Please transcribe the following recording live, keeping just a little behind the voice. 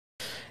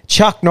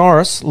Chuck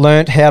Norris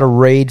learnt how to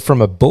read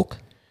from a book.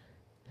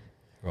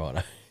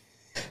 Right.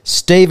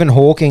 Stephen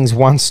Hawking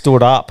once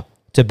stood up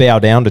to bow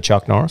down to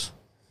Chuck Norris.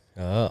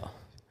 Oh.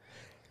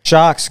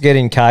 Sharks get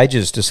in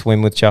cages to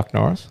swim with Chuck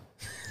Norris.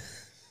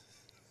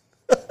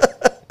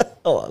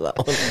 I like that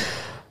one.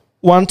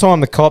 One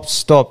time the cops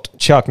stopped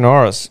Chuck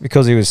Norris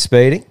because he was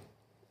speeding.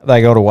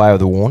 They got away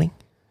with a warning.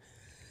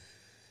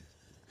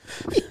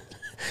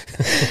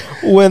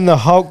 When the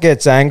Hulk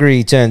gets angry,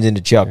 he turns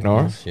into Chuck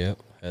Norris. Yep,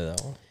 heard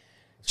that one.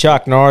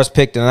 Chuck Norris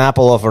picked an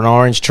apple off an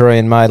orange tree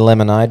and made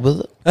lemonade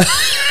with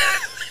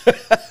it.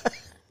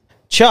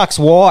 Chuck's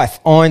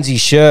wife irons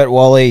his shirt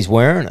while he's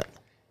wearing it.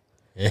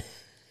 Yeah.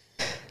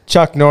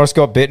 Chuck Norris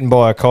got bitten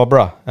by a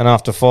cobra, and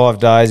after 5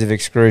 days of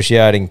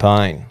excruciating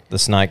pain, the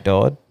snake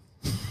died.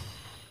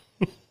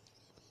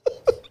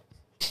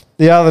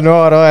 The other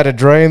night, I had a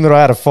dream that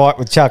I had a fight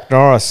with Chuck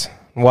Norris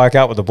and woke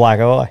up with a black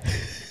eye.